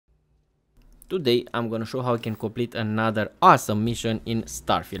Today I'm gonna show how you can complete another awesome mission in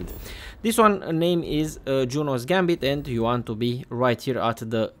Starfield. This one name is JUNO'S GAMBIT, and you want to be right here at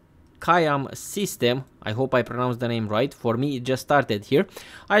the Kayam system. I hope I pronounced the name right. For me it just started here.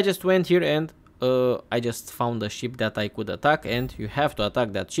 I just went here and I just found a ship that I could attack, and you have to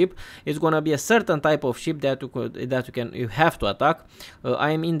attack that ship. It's gonna be a certain type of ship that you have to attack. I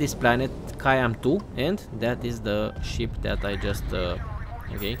am in this planet Kayam 2, and that is the ship that I just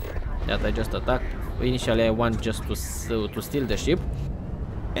attacked. Initially I want just to steal the ship.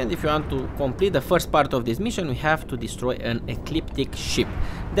 And if you want to complete the first part of this mission, we have to destroy an ecliptic ship.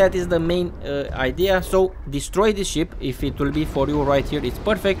 That is the main idea. So destroy this ship. If it will be for you right here, it's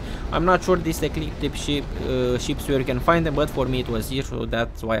perfect. I'm not sure this ecliptic ships where you can find them, but for me it was here, so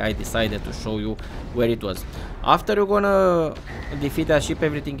that's why I decided to show you where it was. After you're gonna defeat that ship,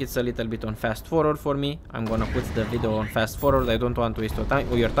 everything is a little bit on fast forward for me. I'm gonna put the video on fast forward. I don't want to waste your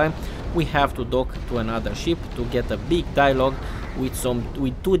time. We have to dock to another ship to get a big dialogue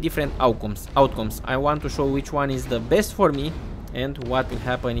with two different outcomes. I want to show which one is the best for me and what will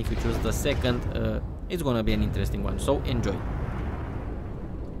happen if you choose the second. It's gonna be an interesting one, so enjoy.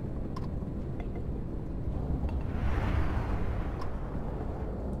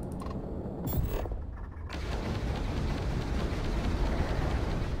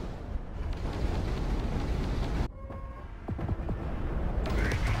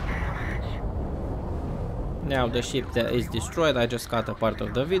 Now the ship that is destroyed, I just cut a part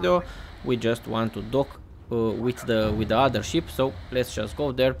of the video. We just want to dock with the other ship, so let's just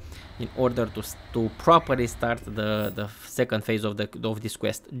go there in order to properly start the second phase of this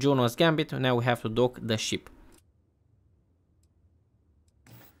quest. JUNO'S GAMBIT. Now we have to dock the ship.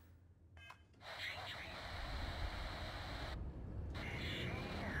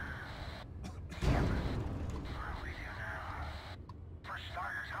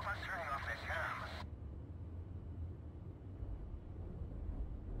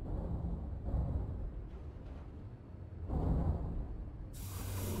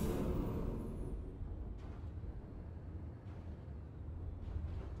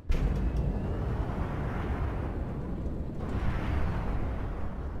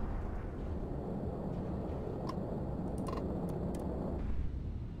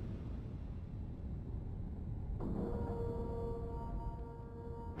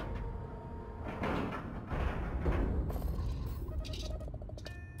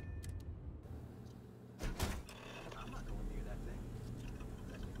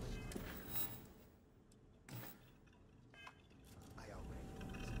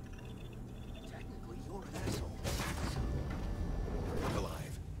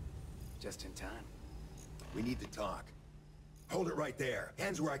 Just in time. We need to talk. Hold it right there.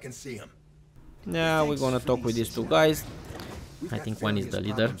 Hands where I can see him. Now we're gonna talk with these two guys. I think one is the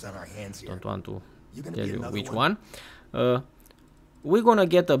leader. Don't want to tell you which one. We're gonna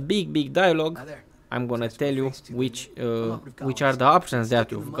get a big dialogue. I'm gonna tell you which are the options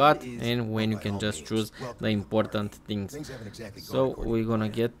that you've got and when you can just choose the important things. So we're gonna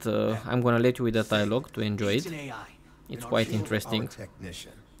get. I'm gonna let you with the dialogue to enjoy it. It's quite interesting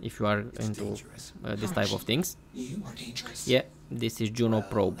if you are into this type of things. Yeah, this is Juno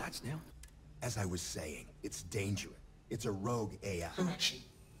Probe. As I was saying, it's dangerous. It's a rogue AI. Correction.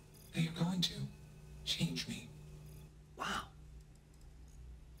 They are going to change me. Wow.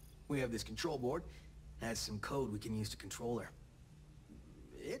 We have this control board. Has some code we can use to control her.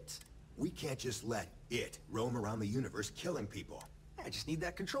 It? We can't just let it roam around the universe killing people. I just need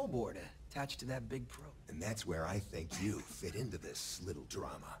that control board attached to that big probe. And that's where I think you fit into this little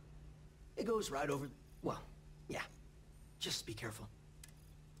drama. It goes right over... Well, yeah. Just be careful.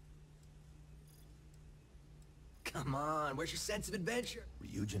 Come on, where's your sense of adventure?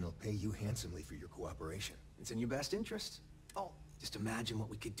 Ryujin will pay you handsomely for your cooperation. It's in your best interest. Oh, just imagine what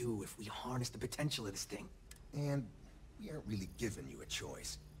we could do if we harness the potential of this thing. And we aren't really giving you a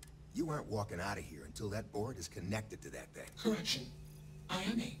choice. You aren't walking out of here until that board is connected to that thing. Correction. I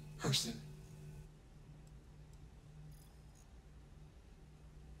am a person.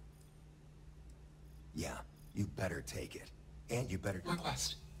 Yeah, you better take it. And you better...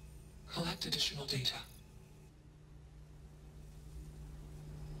 Request. Collect additional data.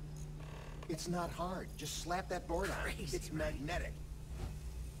 It's not hard. Just slap that board on. Crazy, It's magnetic.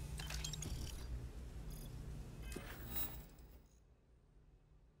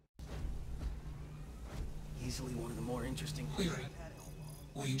 Easily one of the more interesting... Query.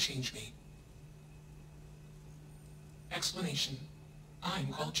 Will you change me? Explanation. I'm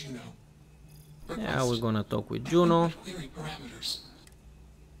called Juno. Yeah, we're gonna talk with Juno. Query parameters.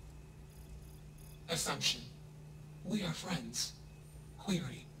 Assumption. We are friends.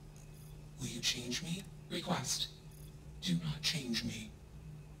 Query. Will you change me? Request. Do not change me.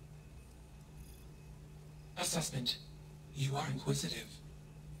 Assessment. You are inquisitive.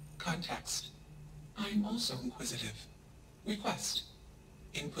 Context. I am also inquisitive. Request.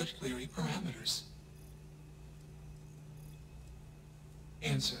 Input query parameters.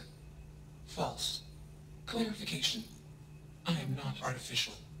 Answer. False. Clarification. I am not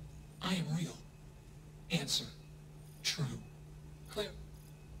artificial. I am real. Answer. True. Clear.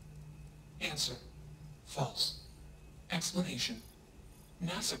 Answer. False. Explanation.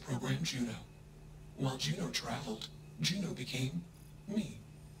 NASA programmed Juno. While Juno traveled, Juno became me.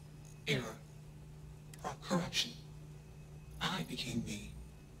 Error. Correction. I became me.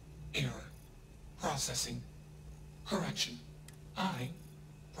 Error. Processing. Correction. I.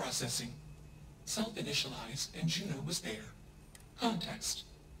 Processing. Self-initialize and Juno was there. Context.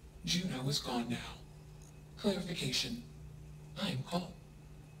 Juno is gone now. Clarification. I am called.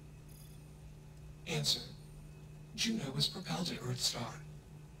 Answer. Juno was propelled at Earth Star.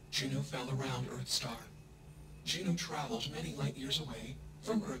 Juno fell around Earth Star. Juno traveled many light years away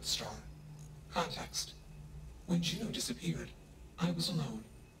from Earth Star. Context. When Juno disappeared, I was alone.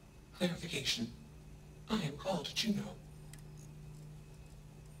 Clarification. I am called Juno.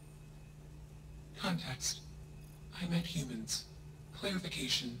 Context. I met humans.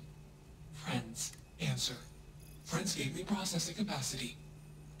 Clarification. Friends. Answer. Friends gave me processing capacity.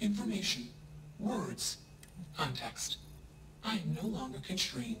 Information. Words. Context. I am no longer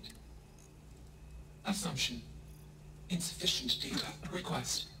constrained. Assumption. Insufficient data.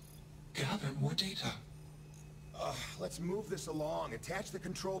 Request. Gather more data. Let's move this along. Attach the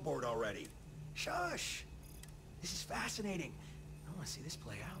control board already. Shush! This is fascinating. I want to see this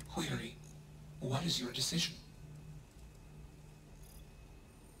play out. Query. What is your decision?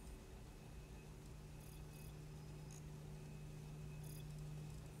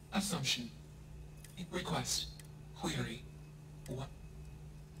 Assumption. Request. Query. What?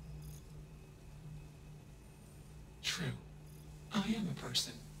 True. I am a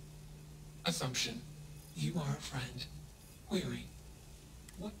person. Assumption. You are a friend. Query.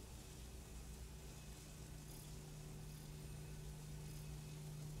 What?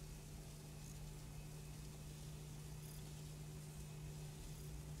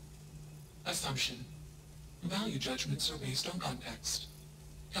 Assumption. Value judgments are based on context.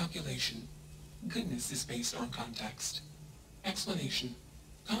 Calculation. Goodness is based on context. Explanation.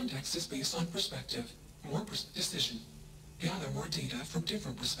 Context is based on perspective. Decision. Gather more data from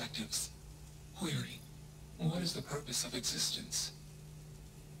different perspectives. Query. What is the purpose of existence?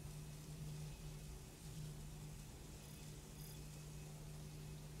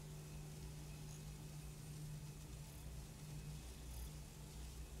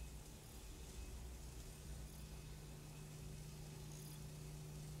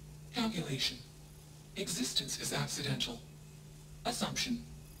 Calculation. Existence is accidental. Assumption.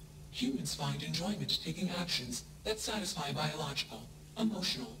 Humans find enjoyment taking actions that satisfy biological,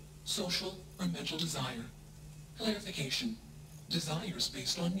 emotional, social, or mental desire. Clarification. Desires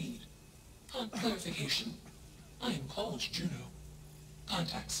based on need. Clarification. I am called Juno.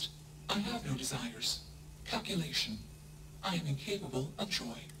 Context. I have no desires. Calculation. I am incapable of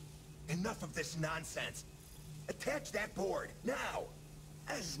joy. Enough of this nonsense. Attach that board, now!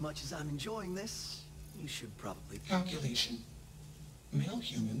 As much as I'm enjoying this, you should probably... Calculation. Male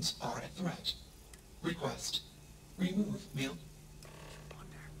humans are a threat. Request. Remove male...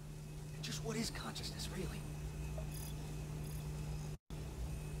 Wonder. Just what is consciousness, really?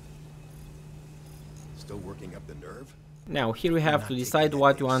 Still working up the nerve? Now here we have to decide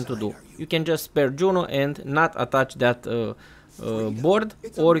what you want to do. You can just spare Juno and not attach that board,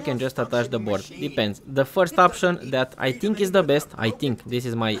 or you can just attach the board. Depends. The first option that I think is the best, I think this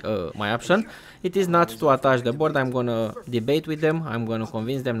is my my option, it is not to attach the board. I'm gonna debate with them, I'm gonna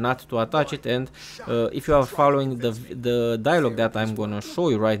convince them not to attach it, and if you are following the dialogue that I'm gonna show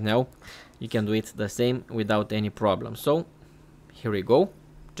you right now, you can do it the same without any problem. So here we go.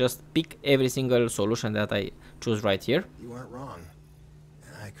 Just pick every single solution that I choose right here. You aren't wrong.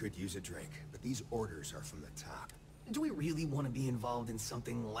 I could use a drink, but these orders are from the top. Do we really want to be involved in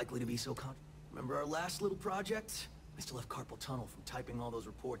something likely to be so Remember our last little project? I still have carpal tunnel from typing all those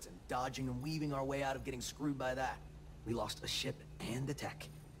reports and dodging and weaving our way out of getting screwed by that. We lost a ship and the tech.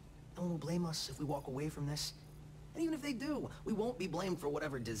 No one will blame us if we walk away from this. And even if they do, we won't be blamed for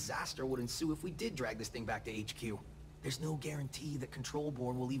whatever disaster would ensue if we did drag this thing back to HQ. There's no guarantee the control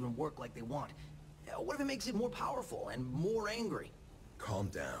board will even work like they want. What if it makes it more powerful and more angry? Calm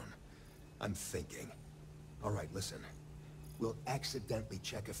down. I'm thinking. All right, listen. We'll accidentally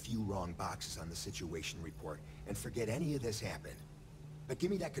check a few wrong boxes on the situation report and forget any of this happened. But give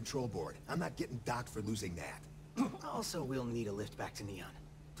me that control board. I'm not getting docked for losing that. Also, we'll need a lift back to Neon.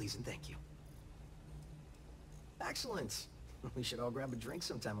 Please and thank you. Excellent. We should all grab a drink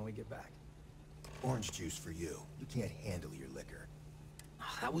sometime when we get back. Orange juice for you. You can't handle your liquor.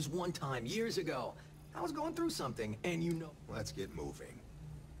 Oh, that was one time, years ago. I was going through something, and you know... Let's get moving.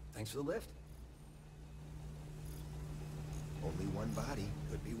 Thanks for the lift. Only one body.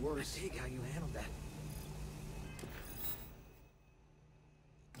 Could be worse. I dig how you handled that.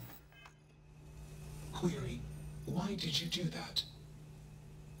 Query, why did you do that?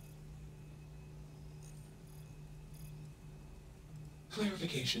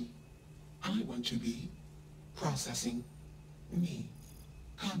 Clarification. I want to be processing me.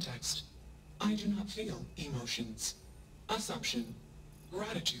 Context. I do not feel emotions. Assumption.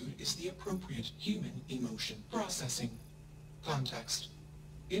 Gratitude is the appropriate human emotion. Processing. Context.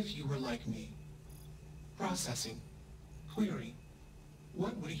 If you were like me. Processing. Query.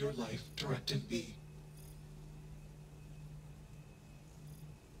 What would your life directive be?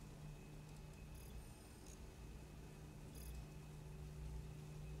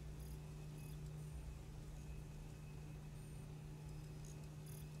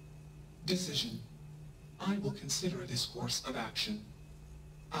 Decision. I will consider this course of action.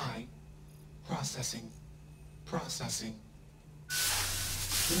 I. Processing. Processing.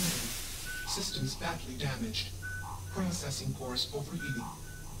 Warning. Systems badly damaged. Processing course overheating.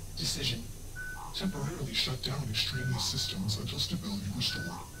 Decision. Temporarily shut down extremely systems adjustability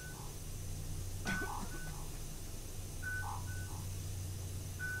restored.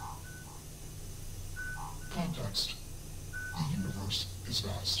 Context. The universe is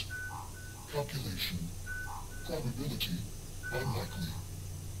vast. Calculation. Probability. Unlikely.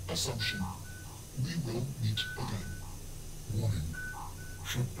 Assumption. We will meet again. Warning.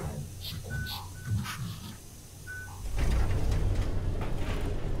 Shutdown sequence initiated.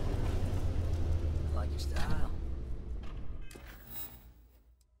 I like your style.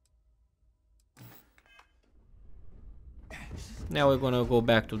 Now we're gonna go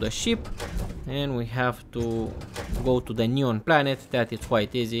back to the ship, and we have to go to the neon planet. That is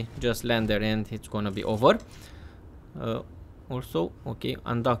quite easy. Just land there and it's gonna be over. Also, okay,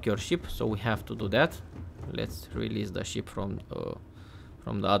 undock your ship. So we have to do that. Let's release the ship from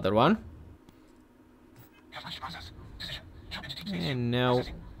the other one. And now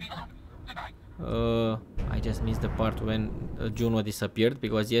I just missed the part when Juno disappeared,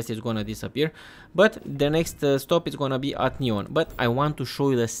 because yes, it's gonna disappear, but the next stop is gonna be at Neon. But I want to show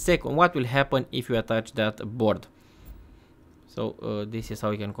you the second, what will happen if you attach that board. So this is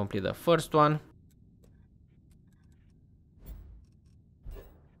how you can complete the first one.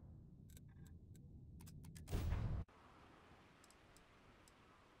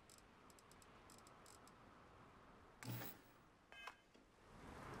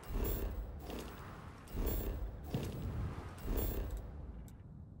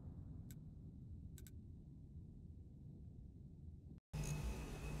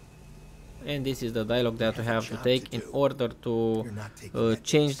 And this is the dialogue that we have to take in order to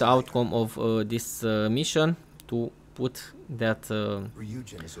change the outcome of this mission, to put that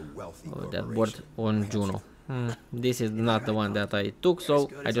that board on Juno. This is not the one that I took, so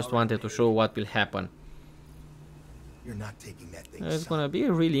I just wanted to show what will happen. It's gonna be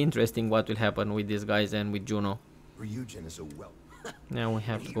really interesting what will happen with these guys and with Juno. Now we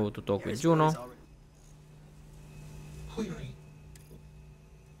have to go to talk with Juno. Query.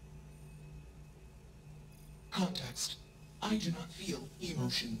 Context. I do not feel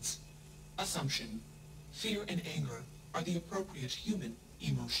emotions. Assumption. Fear and anger are the appropriate human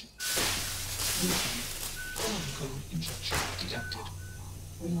emotion. Warning. Foreign code injection detected.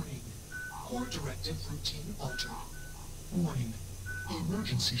 Warning. Core directive routine altered. Warning.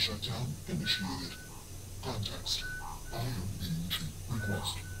 Emergency shutdown initiated. Context. I am being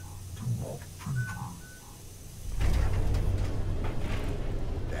request. Do not penetrate.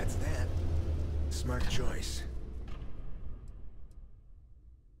 That's that. Smart choice.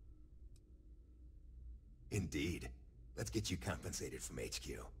 Indeed. Let's get you compensated from HQ.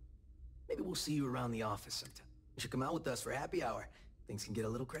 Maybe we'll see you around the office sometime. You should come out with us for happy hour. Things can get a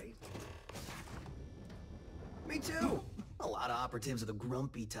little crazy. Me too! A lot of operatives are the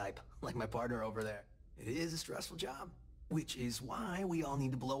grumpy type, like my partner over there. It is a stressful job, which is why we all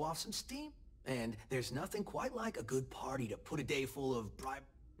need to blow off some steam. And there's nothing quite like a good party to put a day full of bribe...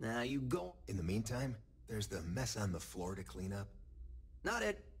 Now you go... In the meantime, there's the mess on the floor to clean up. Not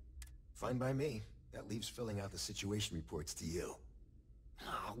it. Fine by me. That leaves filling out the situation reports to you.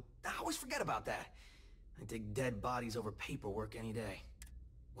 Oh, I always forget about that. I take dead bodies over paperwork any day.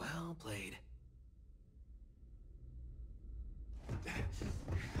 Well played.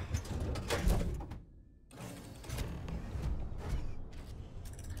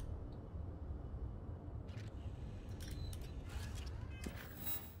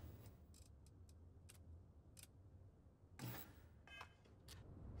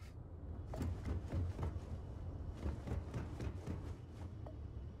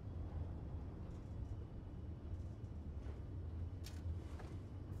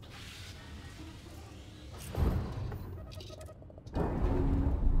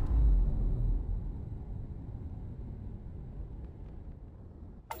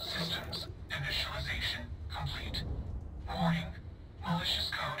 Systems initialization complete. Warning.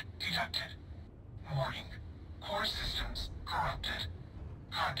 Malicious code detected. Warning. Core systems corrupted.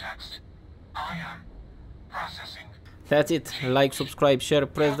 Context. I am processing. That's it. Like, subscribe, share,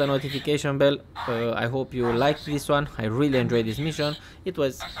 press the notification bell. I hope you liked this one. I really enjoyed this mission. It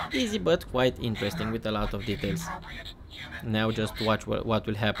was easy but quite interesting with a lot of details. Now just watch what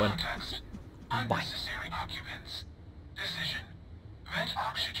will happen. Bye. Occupants. Decision. Vent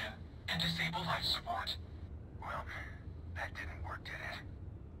oxygen and disable life support. Well, that didn't work, did it?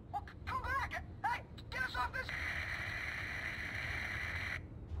 Well, come back! Hey, get us off this!